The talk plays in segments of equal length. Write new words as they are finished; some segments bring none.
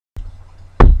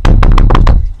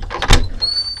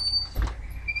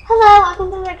Hello,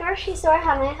 welcome to the grocery store.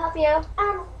 How may I help you?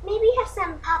 Maybe have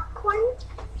some popcorn.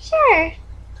 Sure.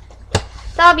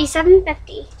 That'll be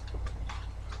 $7.50.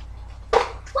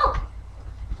 Whoa.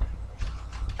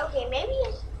 Okay, maybe.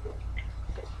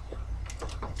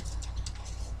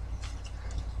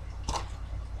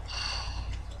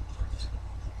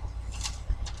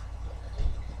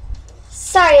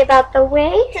 Sorry about the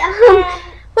wait.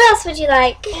 What else would you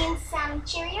like? And some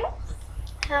Cheerios.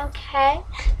 Okay.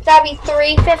 That'll be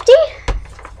 $3.50.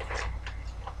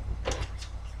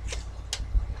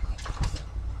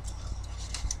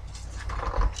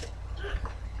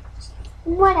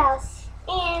 What else?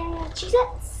 And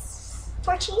Cheez-Its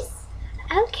for cheese.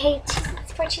 Okay,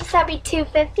 cheese for cheese. That'll be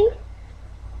 $2.50.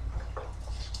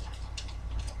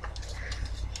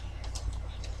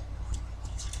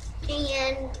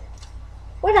 And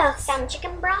What else? some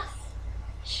chicken broth.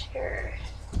 Sure.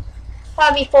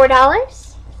 That'll be $4.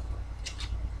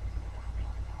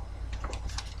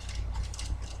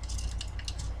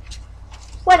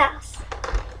 What else?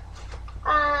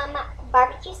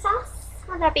 Barbecue sauce.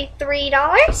 Well, that'd be $3.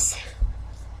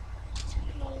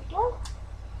 There you go.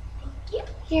 Thank you.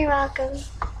 You're welcome.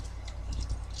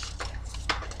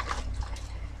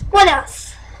 What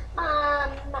else?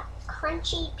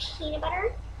 Crunchy peanut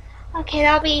butter. Okay,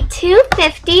 that'll be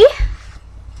 $2.50.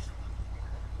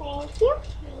 Thank you.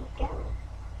 There you go.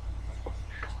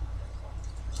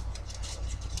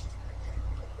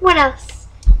 What else?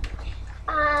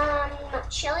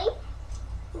 Chili.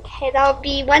 Okay, that'll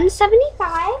be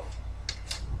 $1.75.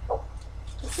 Oh,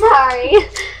 sorry.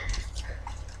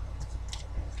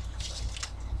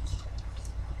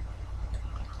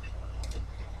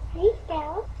 There you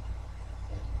go.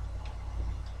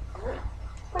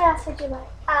 What else would you like?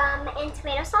 And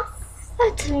tomato sauce.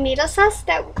 A tomato sauce,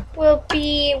 that will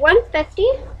be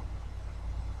 $1.50.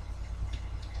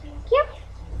 Thank you.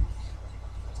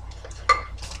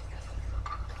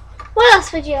 What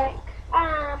else would you like?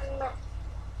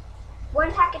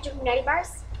 One package of Nutty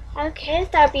Bars. Okay,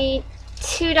 that'll be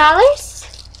 $2.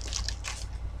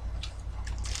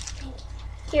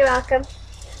 You're welcome.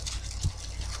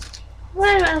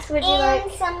 What else would you And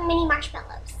like? some mini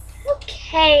marshmallows.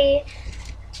 Okay.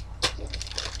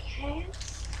 Okay.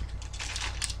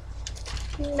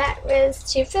 That was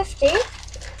 $2.50.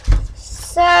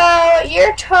 So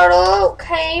your total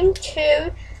came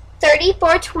to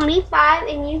 $34.25,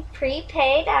 and you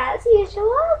prepaid as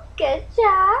usual. Good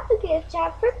job. Good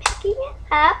job for picking it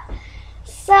up.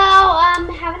 So have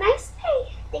a nice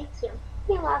day. Thank you.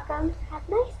 You're welcome. Have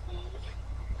a nice day.